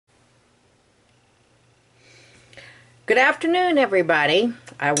Good afternoon, everybody.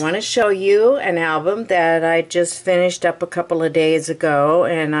 I want to show you an album that I just finished up a couple of days ago,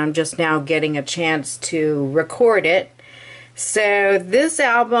 and I'm just now getting a chance to record it. So this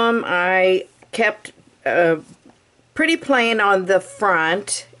album I kept pretty plain on the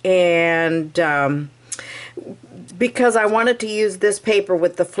front, and because I wanted to use this paper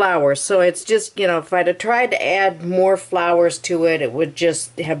with the flowers. So it's just, you know, if I'd have tried to add more flowers to it, it would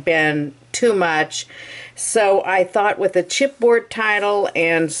just have been too much. So I thought with a chipboard title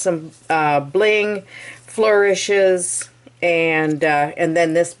and some bling flourishes and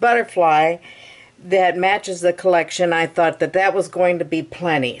then this butterfly that matches the collection, I thought that that was going to be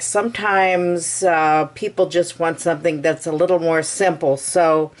plenty. Sometimes people just want something that's a little more simple,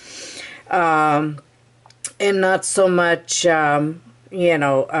 so and not so much you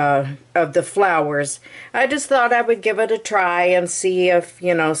know, of the flowers. I just thought I would give it a try and see if,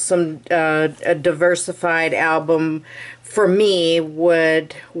 you know, some a diversified album for me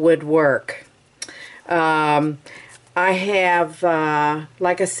would work. I have,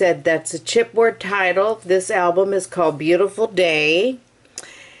 like I said, that's a chipboard title. This album is called Beautiful Day,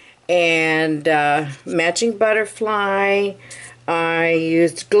 and matching butterfly. I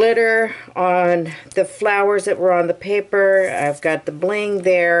used glitter on the flowers that were on the paper. I've got the bling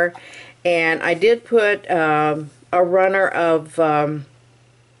there, and I did put a runner of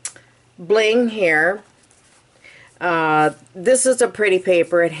bling here. This is a pretty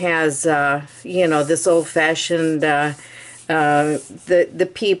paper. It has, you know, this old-fashioned the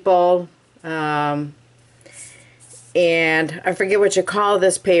people, and I forget what you call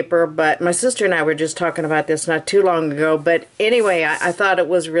this paper, but my sister and I were just talking about this not too long ago. But anyway, I thought it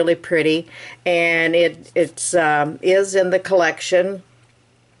was really pretty, and it is in the collection.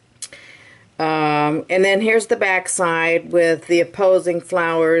 And then here's the back side with the opposing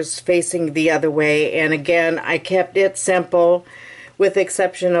flowers facing the other way. And again, I kept it simple with the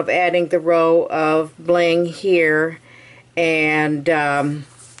exception of adding the row of bling here. And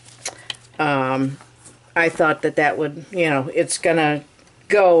I thought that that would, you know, it's gonna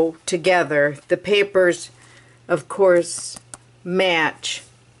go together. The papers, of course, match.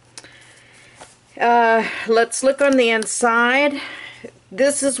 Let's look on the inside.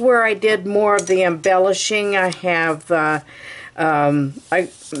 This is where I did more of the embellishing. I have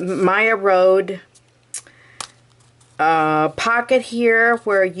Maya Road pocket here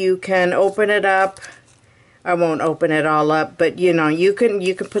where you can open it up. I won't open it all up, but you know, you can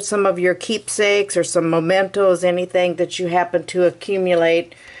put some of your keepsakes or some mementos, anything that you happen to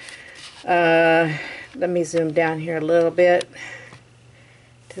accumulate. Let me zoom down here a little bit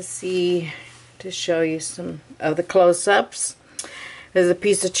to show you some of the close-ups. There's a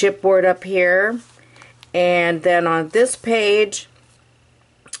piece of chipboard up here, and then on this page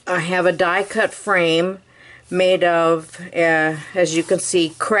I have a die-cut frame made of, as you can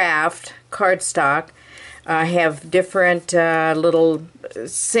see, craft cardstock. I have different little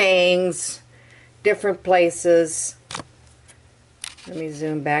sayings, different places. Let me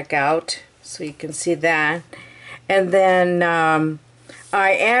zoom back out so you can see that. And then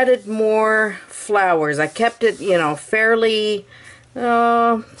I added more flowers. I kept it, you know, fairly, you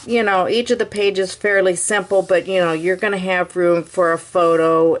know, each of the pages fairly simple, but, you know, you're going to have room for a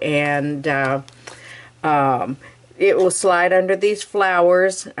photo, and it will slide under these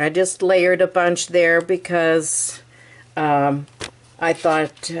flowers. I just layered a bunch there because I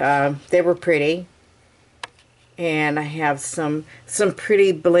thought they were pretty. And I have some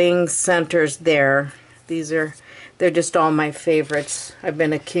pretty bling centers there. They're just all my favorites. I've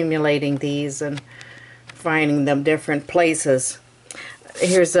been accumulating these and finding them different places.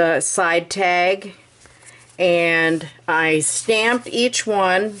 Here's a side tag. And I stamped each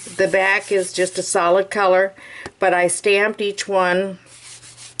one. The back is just a solid color, but I stamped each one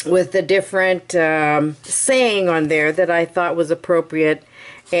with a different saying on there that I thought was appropriate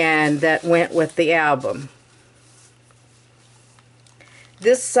and that went with the album.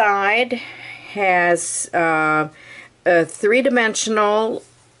 This side has a three-dimensional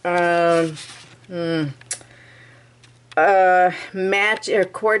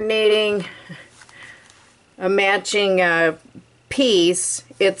coordinating a matching piece.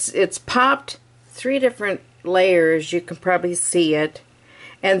 It's popped 3 different layers. You can probably see it,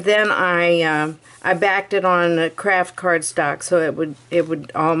 and then I backed it on craft cardstock so it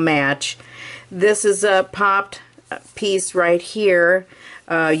would all match. This is a popped piece right here.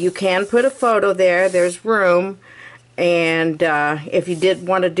 You can put a photo there. There's room. And if you did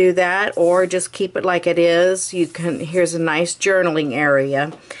want to do that, or just keep it like it is, you can. Here's a nice journaling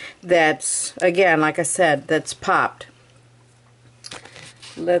area that's, again, like I said, that's popped.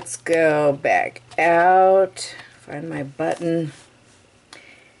 Let's go back out. If Find my button.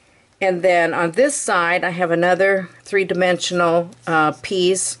 And then on this side, I have another three-dimensional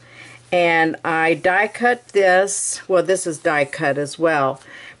piece, and I die cut this. Well, this is die cut as well,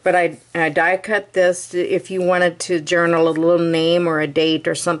 but I die cut this if you wanted to journal a little name or a date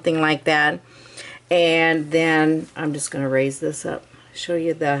or something like that. And then I'm just going to raise this up, show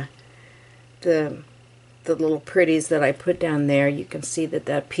you the little pretties that I put down there. You can see that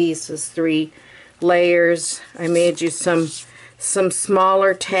that piece is 3 layers. I made you some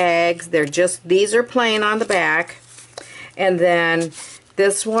smaller tags. They're just, these are plain on the back. And then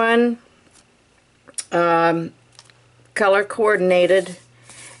this one, color coordinated.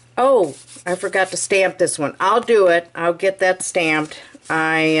 Oh, I forgot to stamp this one. I'll do it. I'll get that stamped.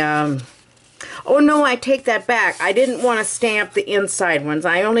 Oh no, I take that back. I didn't want to stamp the inside ones.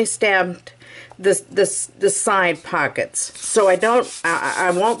 I only stamped the side pockets. So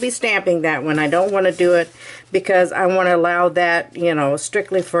I won't be stamping that one. I don't want to do it because I want to allow that, you know,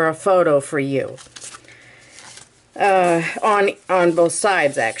 strictly for a photo for you. On both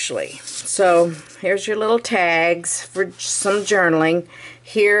sides, actually. So here's your little tags for some journaling.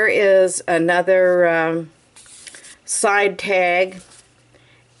 Here is another side tag.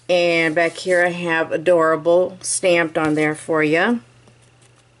 And back here I have Adorable stamped on there for you.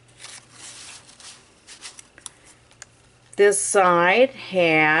 This side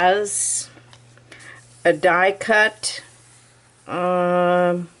has a die cut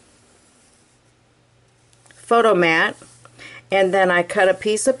photo mat, and then I cut a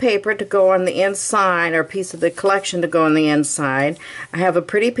piece of paper to go on the inside, or a piece of the collection to go on the inside. I have a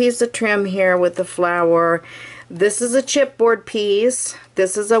pretty piece of trim here with the flower. This is a chipboard piece.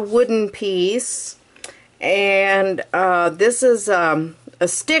 This is a wooden piece. And this is a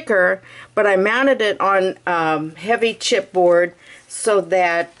sticker, but I mounted it on heavy chipboard so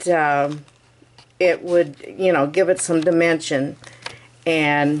that it would, you know, give it some dimension.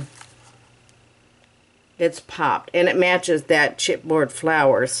 And it's popped. And it matches that chipboard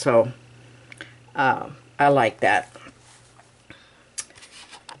flower, so I like that.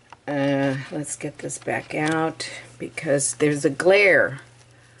 Let's get this back out because there's a glare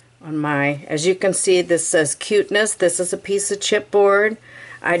on my, as you can see, this says Cuteness. This is a piece of chipboard.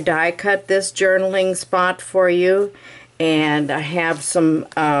 I die cut this journaling spot for you, and I have some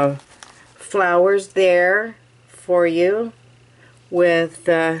flowers there for you with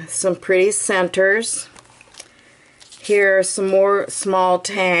some pretty centers. Here are some more small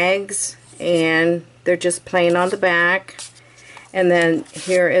tags, and they're just plain on the back. And then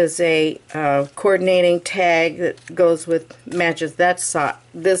here is a coordinating tag that goes with, matches that side,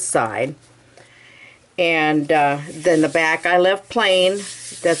 this side. And then the back I left plain.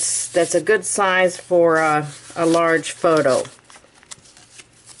 That's a good size for a large photo.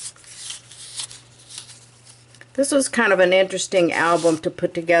 This was kind of an interesting album to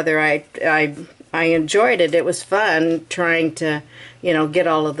put together. I enjoyed it. It was fun trying to, you know, get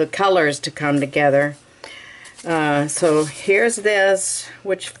all of the colors to come together. So here's this,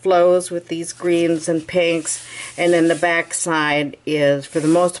 which flows with these greens and pinks, and then the back side is, for the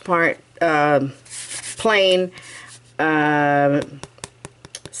most part, plain.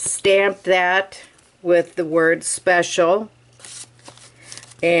 Stamped that with the word special.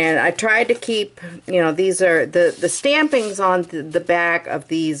 And I tried to keep, you know, these are the stampings on the back of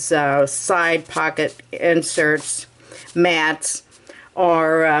these side pocket inserts, mats,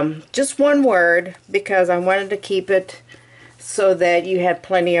 are just one word, because I wanted to keep it so that you had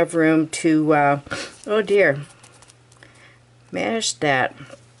plenty of room to, oh dear, mash that,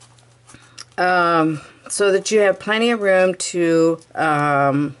 so that you have plenty of room to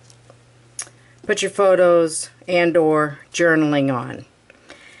put your photos and or journaling on.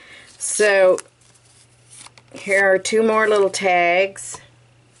 So here are 2 more little tags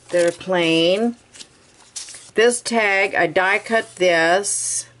that are plain. This tag, I die cut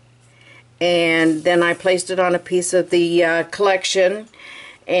this, and then I placed it on a piece of the collection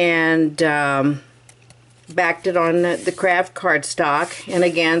and backed it on the craft cardstock. And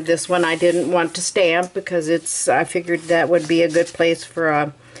again, this one I didn't want to stamp because it's, I figured that would be a good place for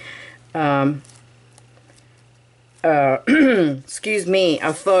a excuse me,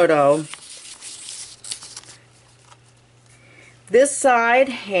 a photo. This side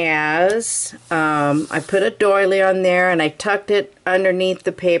has, I put a doily on there, and I tucked it underneath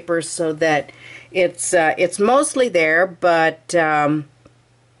the paper so that it's mostly there, but you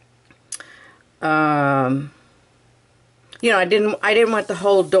know, I didn't want the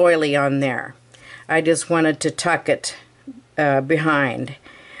whole doily on there. I just wanted to tuck it behind.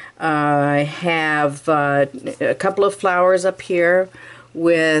 I have a couple of flowers up here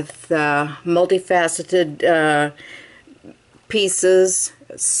with multifaceted pieces,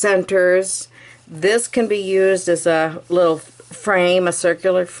 centers. This can be used as a little frame, a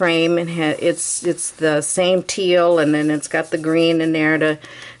circular frame, and it's the same teal, and then it's got the green in there to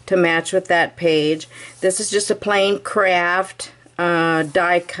match with that page. This is just a plain craft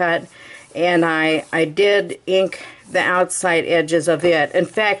die cut, and I did ink the outside edges of it. In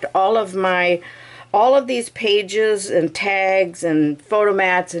fact, all of these pages and tags and photo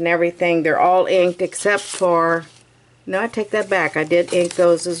mats and everything, they're all inked except for, no, I take that back, I did ink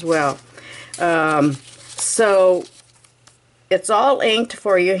those as well. So it's all inked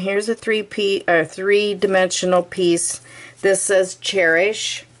for you. Here's a three-dimensional piece. This says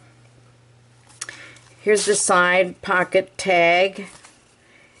Cherish. Here's the side pocket tag,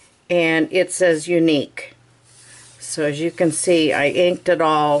 and it says Unique. So as you can see, I inked it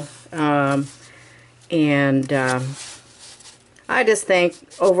all, I just think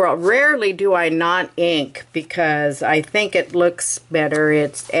overall, rarely do I not ink because I think it looks better.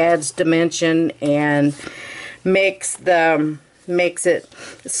 It adds dimension and makes it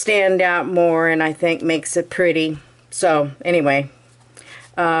stand out more, and I think makes it pretty. So anyway,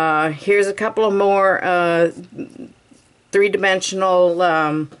 here's a couple of more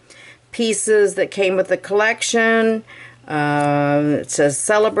three-dimensional pieces that came with the collection. It says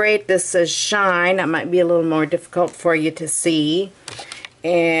Celebrate. This says Shine. That might be a little more difficult for you to see.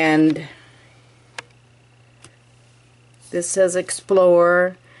 And this says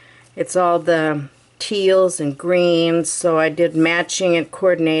Explore. It's all the teals and greens, so I did matching and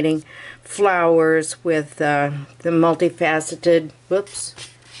coordinating flowers with the multifaceted, whoops,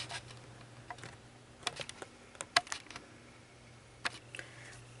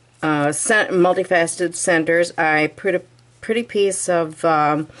 multifaceted centers. I put a pretty piece of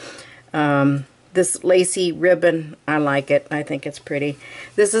this lacy ribbon. I like it. I think it's pretty.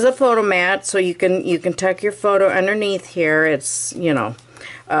 This is a photo mat, so you can tuck your photo underneath here. It's, you know,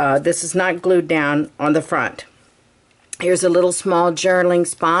 this is not glued down on the front. Here's a little small journaling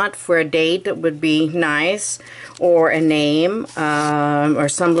spot for a date that would be nice, or a name, or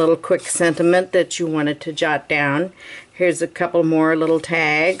some little quick sentiment that you wanted to jot down. Here's a couple more little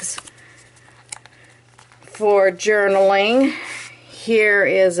tags for journaling. Here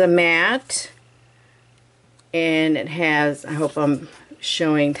is a mat, and it has, I hope I'm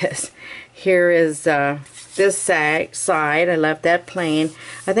showing this. Here is this side. I left that plain.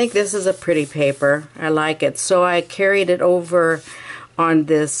 I think this is a pretty paper. I like it. So I carried it over on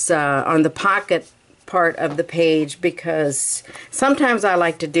this, on the pocket part of the page, because sometimes I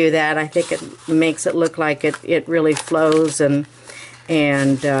like to do that. I think it makes it look like it really flows and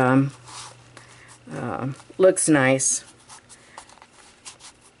looks nice.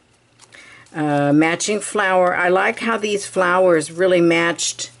 Matching flower. I like how these flowers really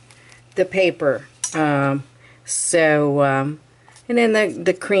matched the paper. And then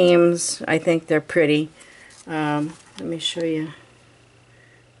the creams, I think they're pretty. Let me show you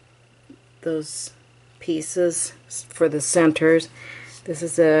those pieces for the centers. This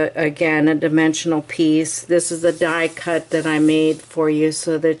is again a dimensional piece. This is a die cut that I made for you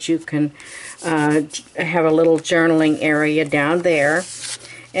so that you can have a little journaling area down there.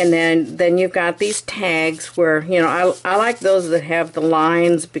 And then you've got these tags where, you know, I like those that have the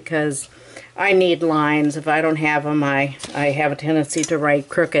lines, because I need lines. If I don't have them, I have a tendency to write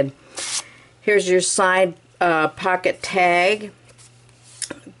crooked. Here's your side pocket tag.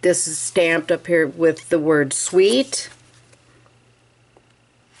 This is stamped up here with the word Sweet.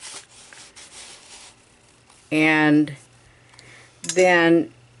 And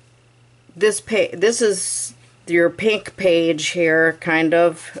then this is your pink page here, kind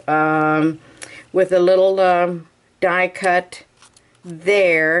of, with a little die cut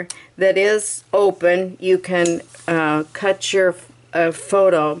there that is open. You can cut your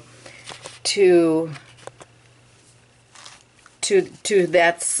photo to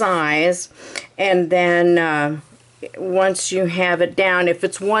that size, and then once you have it down, if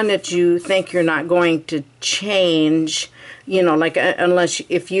it's one that you think you're not going to change, you know, like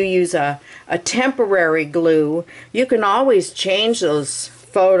if you use a temporary glue, you can always change those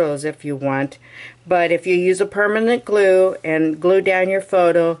photos if you want. But if you use a permanent glue and glue down your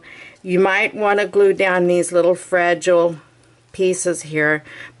photo, you might want to glue down these little fragile pieces here,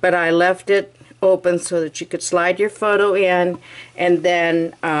 but I left it open so that you could slide your photo in and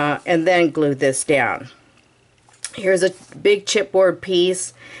then glue this down. Here's a big chipboard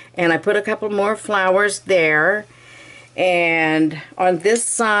piece, and I put a couple more flowers there. And on this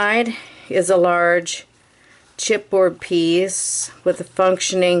side is a large chipboard piece with a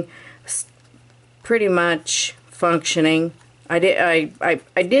functioning, pretty much functioning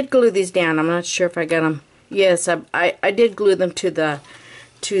I did glue these down. I'm not sure if I got them. Yes, I did glue them to the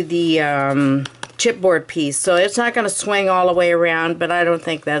chipboard piece, so it's not going to swing all the way around, but I don't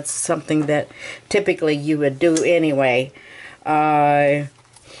think that's something that typically you would do anyway.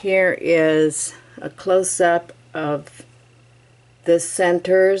 Here is a close-up of the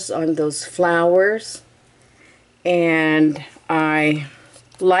centers on those flowers, and I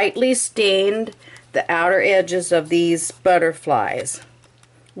lightly stained the outer edges of these butterflies.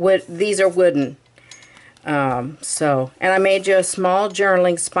 These are wooden. And I made you a small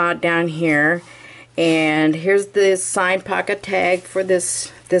journaling spot down here, and here's the side pocket tag for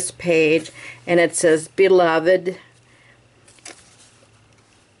this page, and it says beloved.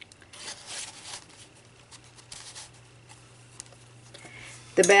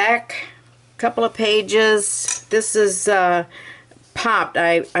 The back couple of pages, this is popped.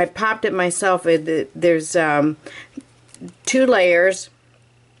 I popped it myself. There's 2 layers,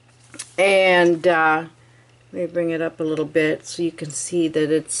 and let me bring it up a little bit so you can see that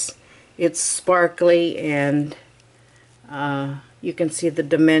it's sparkly, and you can see the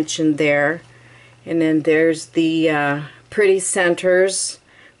dimension there. And then there's the pretty centers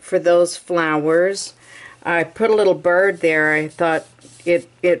for those flowers. I put a little bird there. I thought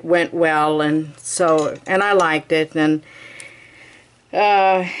it went well, and I liked it, and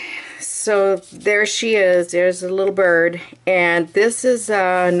so there she is. There's a little bird, and this is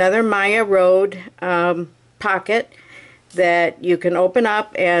another Maya Road pocket that you can open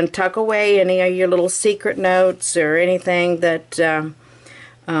up and tuck away any of your little secret notes or anything that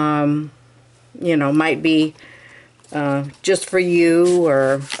you know, might be just for you,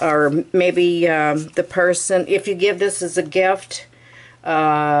 or maybe the person, if you give this as a gift,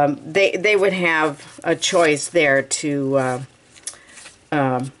 they would have a choice there to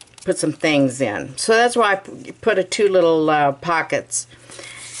put some things in. So that's why I put 2 little pockets.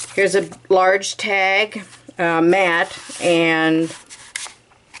 Here's a large tag, mat, and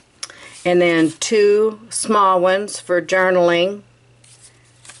then 2 small ones for journaling.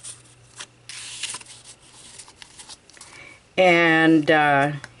 And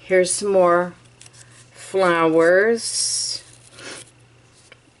here's some more flowers.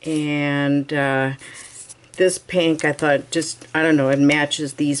 And this pink, I thought, I don't know, it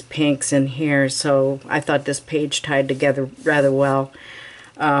matches these pinks in here, so I thought this page tied together rather well.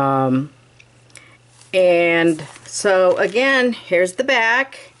 And so again, here's the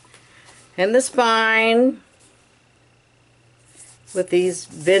back and the spine with these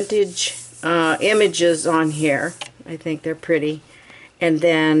vintage images on here. I think they're pretty. And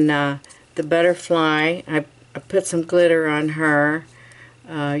then the butterfly, I put some glitter on her.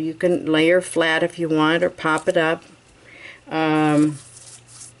 You can lay her flat if you want, or pop it up.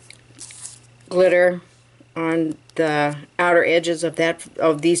 Glitter on the outer edges of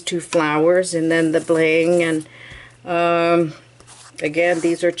these 2 flowers, and then the bling. And again,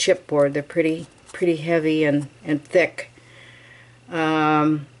 these are chipboard. They're pretty heavy and thick.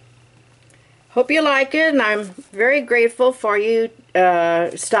 Hope you like it, and I'm very grateful for you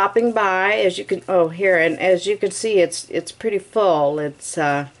stopping by. As you can, here, and as you can see, it's pretty full. It's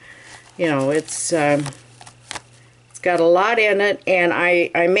you know, it's got a lot in it, and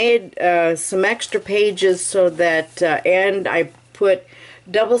I made some extra pages so that and I put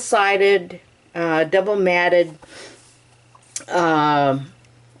double-sided, double matted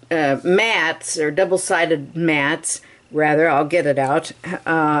mats, or double-sided mats rather, I'll get it out,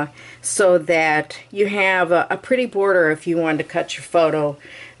 so that you have a pretty border if you want to cut your photo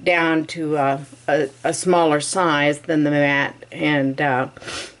down to a smaller size than the mat, and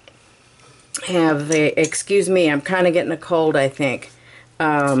have a, excuse me, I'm kind of getting a cold, I think.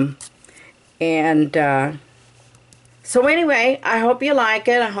 So anyway, I hope you like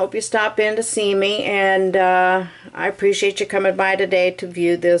it. I hope you stop in to see me, and I appreciate you coming by today to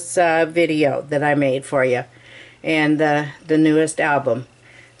view this video that I made for you, and the newest album.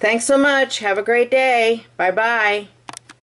 Thanks so much. Have a great day. Bye-bye.